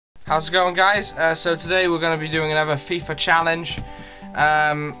How's it going, guys? So today we're going to be doing another FIFA challenge.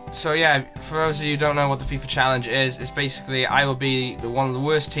 So yeah, for those of you who don't know what the FIFA challenge is, it's basically I will be one of the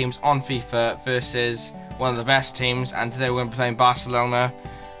worst teams on FIFA versus one of the best teams, and today we're going to be playing Barcelona.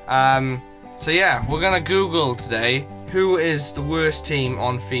 So yeah, we're going to Google today who is the worst team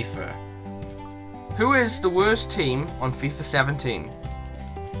on FIFA. Who is the worst team on FIFA 17?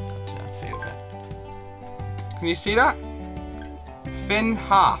 Can you see that? Finn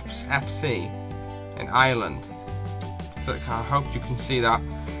Harps FC in Ireland. I hope you can see that.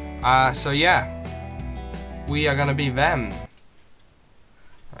 So yeah, we are gonna be them.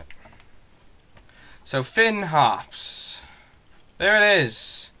 Right. So Finn Harps. There it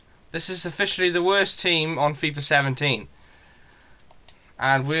is. This is officially the worst team on FIFA 17.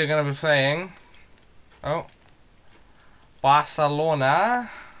 And we're gonna be playing Barcelona.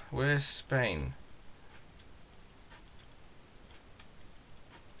 Where's Spain?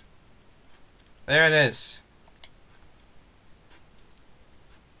 There it is.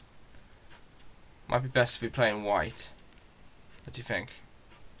 Might be best if we play in white. What do you think?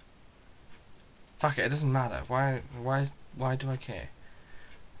 Fuck it, it doesn't matter. Why do I care?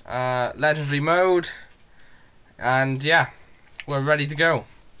 Legendary mode. And yeah, we're ready to go.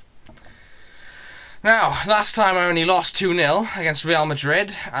 Now, last time I only lost 2-0 against Real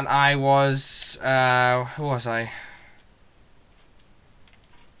Madrid, and I was who was I?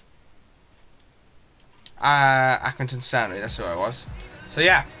 Accrington Stanley, that's who I was. So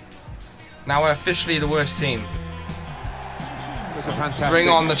yeah, now we're officially the worst team. It was a fantastic Bring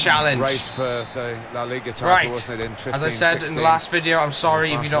on the challenge. Race for the La Liga title, right. wasn't it, in 15, As I said 16, in the last video, I'm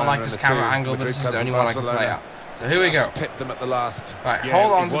sorry if you don't like Barcelona this camera angle, but this is the only one I can play at. So here we go. Pipped them at the last. Right,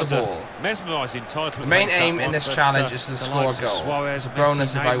 hold on to the ball. Mesmerising title. The main aim in this challenge is to score a goal. It's a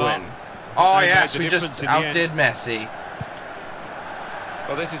bonus if I win. Oh yes, we just outdid Messi.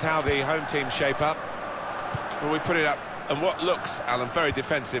 Well, this is how the home team shape up. Well, we put it up, and what looks, Alan, very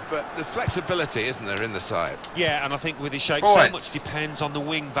defensive, but there's flexibility, isn't there, in the side? Yeah, and I think with his shape, so much depends on the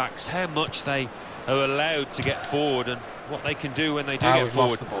wing-backs, how much they are allowed to get forward and what they can do when they do get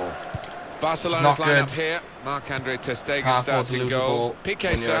forward. The ball. Barcelona's line up here. Marc-Andre ter Stegen starts in goal.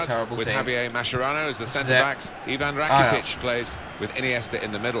 Piqué starts with Javier Mascherano as the centre-backs. Ivan Rakitic plays with Iniesta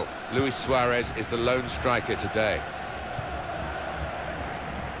in the middle. Luis Suarez is the lone striker today.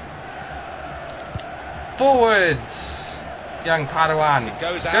 Forwards, young Padawan. It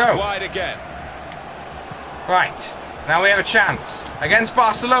goes out wide again. Right, now we have a chance against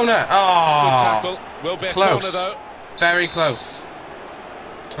Barcelona. Oh, good tackle. Will be a corner though. Very close.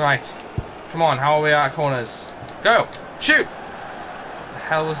 Right, come on. How are we at corners? Go, shoot. The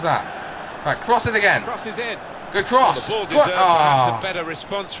hell was that? Right, cross it again. Crosses in. Good cross. Well, the ball deserved perhaps a better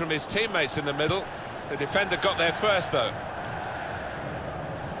response from his teammates in the middle. The defender got there first though.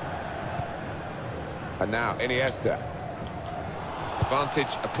 And now Iniesta.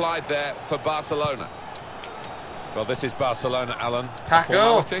 Advantage applied there for Barcelona. Well, this is Barcelona, Alan. Tackle.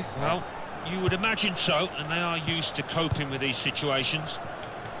 Well, you would imagine so, and they are used to coping with these situations.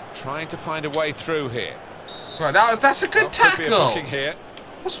 Trying to find a way through here. Right, that's a good tackle. Could be a booking here.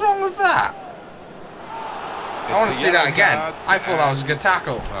 What's wrong with that? I want to see that again. I thought that was a good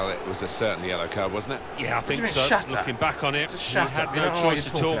tackle. Well, it was a certain yellow card, wasn't it? Yeah, I think so. Looking back on it, he had no choice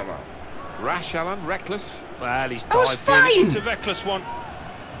at all. Rash, Alan, reckless. Well, he's dived in. It's a reckless one.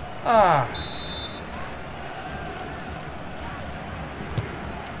 Ah.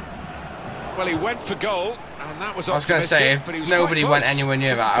 Well, he went for goal, and that was optimistic. I was going to say, if but he was nobody went anywhere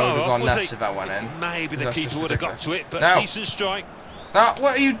near that, I would have gone nuts if that went in. Maybe the keeper would have got to it, but decent strike. No,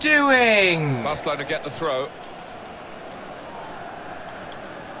 what are you doing? Barcelona get the throw.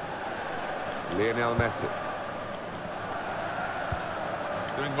 Lionel Messi.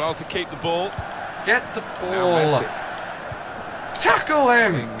 Doing well to keep the ball. Get the ball. Tackle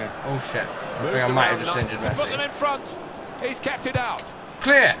him. Oh shit. I think I might have just injured Messi. Put them in front. He's kept it out.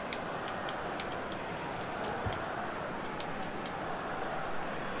 Clear.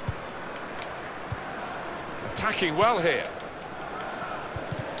 Attacking well here.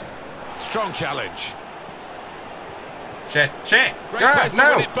 Strong challenge. Shit. Great place to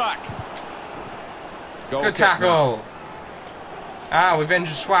win it back. Good tackle. Ah, we've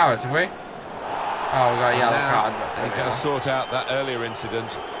injured Suarez, have we? Oh, we got a yellow card. But he's going to sort out that earlier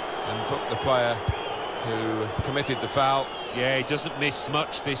incident and book the player who committed the foul. Yeah, he doesn't miss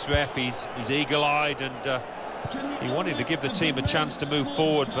much, this ref. He's eagle-eyed, and he wanted to give the team a chance to move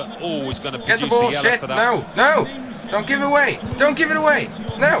forward, but always going to produce the yellow for that. No, don't give it away. Don't give it away.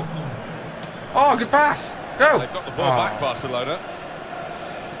 No. Oh, good pass. Go. They've got the ball back, Barcelona.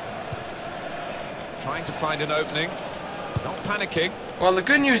 Trying to find an opening. Not panicking. Well, the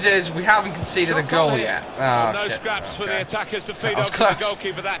good news is we haven't conceded a goal yet. Oh, no shit. scraps for the attackers to feed off the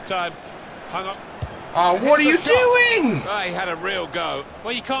goalkeeper that time. Hung up. Oh, what are you doing? Oh, he had a real go.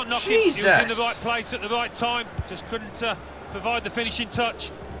 Well, you can't knock him. He was in the right place at the right time. Just couldn't provide the finishing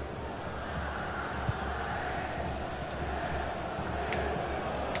touch.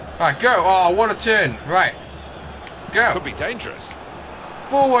 Right, go. Oh, what a turn. Right. Go. Could be dangerous.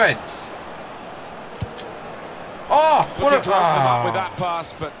 Forwards. Oh, what a... Looking to open them up with that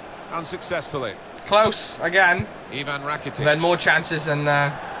pass, but unsuccessfully. Close again. Ivan Rakitic. We've had more chances than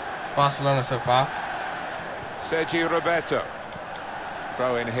Barcelona so far. Sergio Roberto.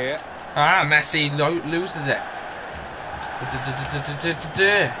 Throw in here. Ah, Messi loses it.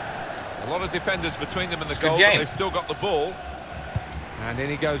 A lot of defenders between them and the goal, but they still got the ball. And in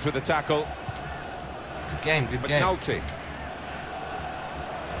he goes with the tackle. Good game, good game. McNulty.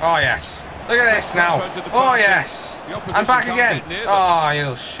 Oh, yes. Look at this now. Oh, yes. I'm back again. Oh, you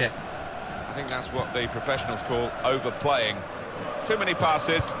little shit. I think that's what the professionals call overplaying. Too many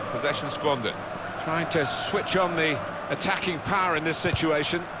passes, possession squandered. Trying to switch on the attacking power in this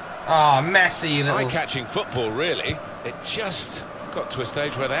situation. Oh, Messi, you little... Eye-catching football, really. It just got to a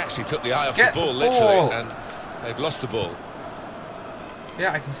stage where they actually took the eye off the ball, literally, and they've lost the ball.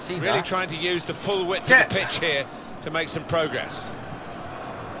 Yeah, I can see that. Really trying to use the full width of the pitch here to make some progress.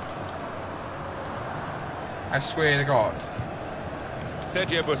 I swear to God.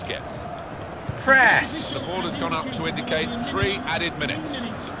 Sergio Busquets. Press! The ball has gone up to indicate 3 added minutes.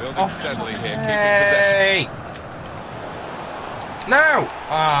 Building steadily here, keeping possession. No!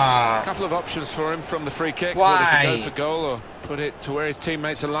 Ah. A couple of options for him from the free kick. Why? Whether to go for goal or put it to where his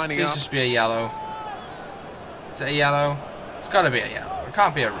teammates are lining up. This just be a yellow. Is it a yellow? It's got to be a yellow. It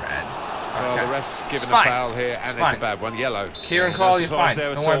can't be a red. Well, Okay. the ref's given a foul here, and it's a bad one. Yellow. Kieran Cole, you're fine.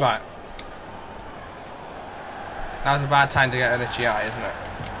 Don't worry about it. That was a bad time to get an itchy eye, isn't it?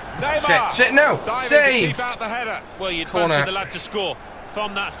 Neymar! Shit, no! Save! Keep out the header. Well, you'd fancy the lad to score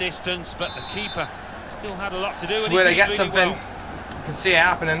from that distance, but the keeper still had a lot to do. And where they get really something. Well. You can see it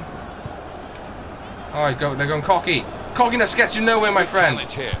happening. Oh, they're going cocky. Cockiness gets you nowhere, my friend.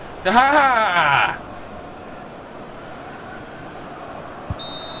 Challenge here. Ha!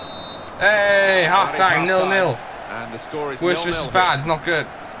 Hey, half time, 0-0. And the score is 0-0. Worst versus bad, it's not good.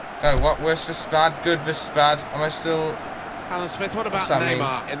 Oh, what? Worst versus bad, good versus bad. Am I still... Alan Smith, what about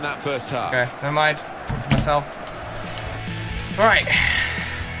Neymar in that first half? Okay, never mind. Myself. Right.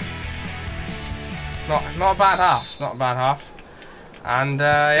 Not a bad half. Not a bad half. And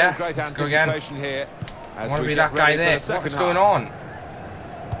yeah, great let's go again. Here I want to be that guy there. What's going on?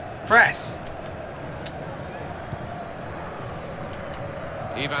 Press.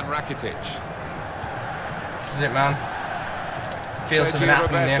 Ivan Rakitic. This is it, man. Feel something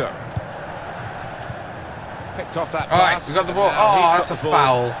happening here. Picked off that pass. Alright, we got the ball. Oh, that's a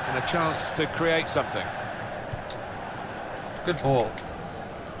foul. And a chance to create something. Good ball.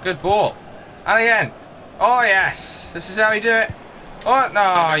 Good ball. And again. Oh, yes. This is how you do it. Oh,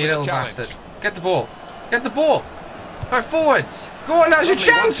 no, you little bastard. Get the ball. Get the ball. Right, forwards. Go on, now's your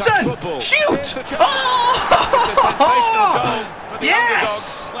chance, son. Shoot. Oh! It's a sensational goal for the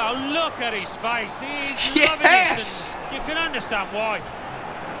underdogs. Well, look at his face. He's loving it. And you can understand why.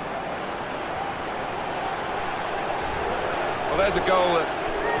 Well, there's a goal that's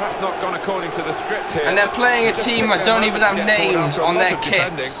perhaps not gone according to the script here. And they're playing a team that don't even have names on their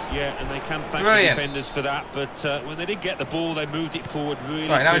kits. Yeah, and they can thank the defenders for that, but when they did get the ball, they moved it forward really quickly.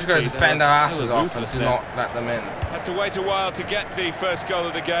 Right, now we've got to defend our asses off and do not let them in. Had to wait a while to get the first goal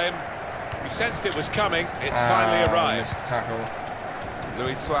of the game. We sensed it was coming. It's finally arrived. Tackle.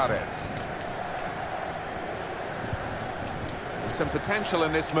 Luis Suarez. There's some potential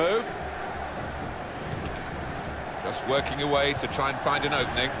in this move. Just working away to try and find an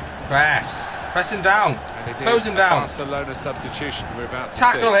opening. Press. Press him down. Close him down. Barcelona substitution we're about to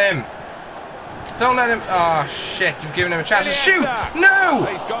tackle see. Him. Don't let him... Oh, shit. You've given him a chance to shoot. No!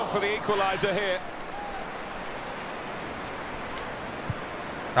 He's gone for the equaliser here.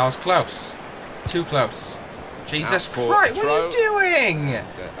 That was close. Too close. Jesus Christ, what are you doing?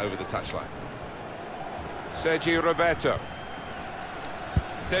 Over the touchline. Sergio Roberto.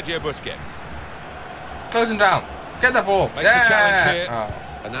 Sergio Busquets. Close him down. Get the ball. Makes a challenge here.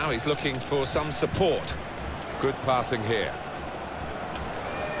 Oh. And now he's looking for some support. Good passing here.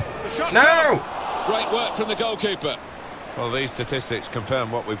 The shot's up. Great work from the goalkeeper. Well, these statistics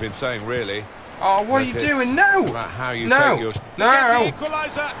confirm what we've been saying, really. Oh, what are you doing? No! About how you take your... No!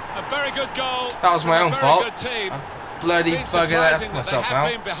 Equaliser, a very good goal. That was my own fault. Team. Bloody bugger that myself now.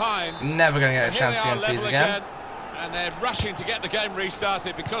 Never going to get a chance against these again. And they're rushing to get the game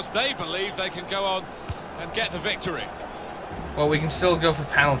restarted because they believe they can go on and get the victory. Well, we can still go for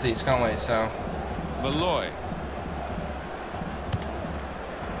penalties, can't we? So. Malloy.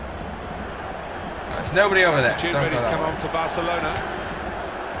 There's nobody over there. Substitute ready's come on for Barcelona.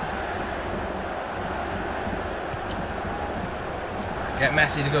 Get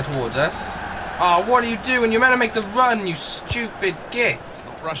Messi to go towards us. Oh, what are you doing? You're meant to make the run, you stupid git.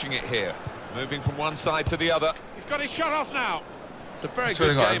 Not rushing it here. Moving from one side to the other. He's got his shot off now. It's a very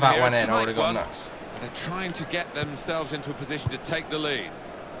good game that here. Went in, I would have gone nuts. They're trying to get themselves into a position to take the lead.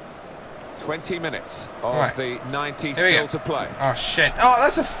 20 minutes of the 90 still to play. Oh, shit. Oh,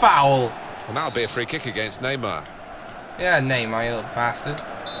 that's a foul. And that'll be a free kick against Neymar. Yeah, Neymar, you little bastard.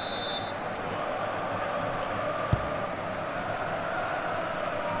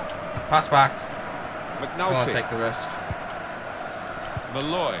 Pass back. McNulty. Take the risk.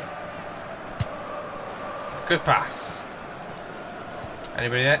 Malloy. Good pass.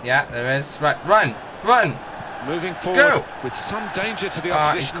 Anybody there? Yeah, there is. Right, run! Run! Moving forward with some danger to the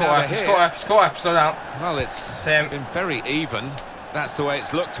opposition over here. He's caught up, slow down. Well, it's been very even. That's the way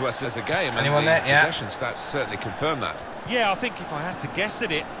it's looked to us as a game. Anyone and the there? Yeah. Possession stats certainly confirm that. Yeah, I think if I had to guess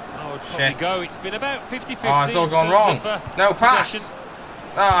at it, I would probably go. It's been about 50-50. Oh, it's all gone wrong. No pass.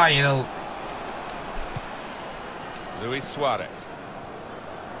 Ah, you little... Luis Suarez.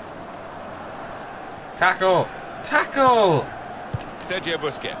 Tackle! Tackle! Sergio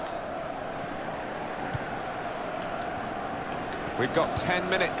Busquets. We've got 10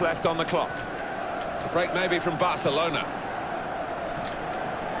 minutes left on the clock. A break maybe from Barcelona.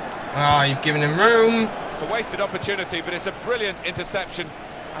 Oh, you've given him room. It's a wasted opportunity, but it's a brilliant interception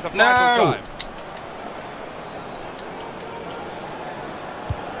at a vital time.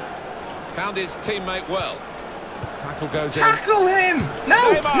 Found his teammate well. Tackle goes in. Tackle him!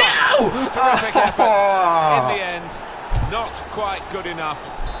 No! Neymar. No! Terrific effort. In the end, not quite good enough.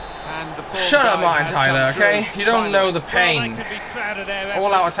 And the Shut up, Martin Tyler, okay? You don't know the pain. Well,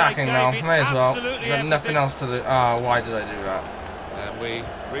 all out attacking now, may as well. You've got nothing else to do. Oh, why did I do that? And we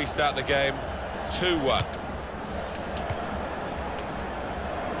restart the game 2-1.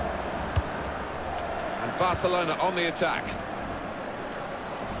 And Barcelona on the attack.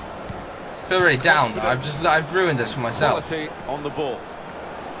 I feel really down. I've ruined this for myself. Quality on the ball.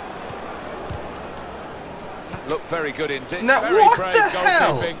 Looked very good indeed. No, very what brave the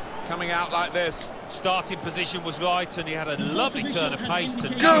goalkeeping. hell? Coming out like this. Starting position was right, and he had a lovely turn of pace to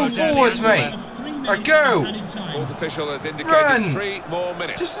go forwards, mate. Go. Fourth official has indicated 3 more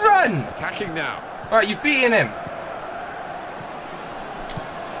minutes. Just run. Attacking now. Right, you've beaten him.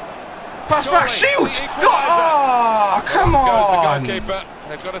 Pass back, shoot! Oh, come on! Goes the goalkeeper.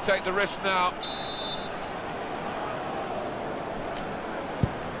 They've got to take the risk now.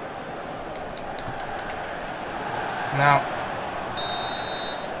 Now.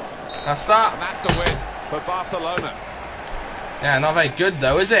 That's that. And that's the win for Barcelona. Yeah, not very good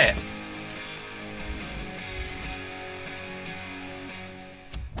though, is it?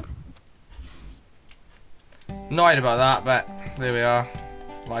 Annoyed about that, but there we are.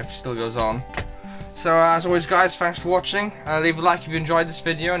 Life still goes on. So as always guys, thanks for watching. Leave a like if you enjoyed this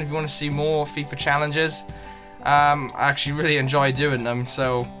video, and if you want to see more FIFA challenges. I actually really enjoy doing them,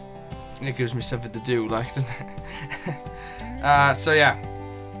 so it gives me something to do, like. So yeah,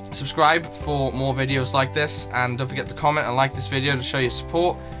 subscribe for more videos like this, and don't forget to comment and like this video to show your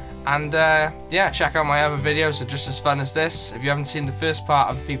support. And yeah, check out my other videos, they're just as fun as this. If you haven't seen the first part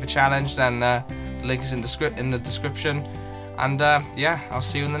of the FIFA challenge, then the link is in the description. And yeah, I'll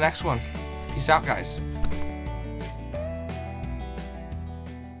see you in the next one. Peace out, guys.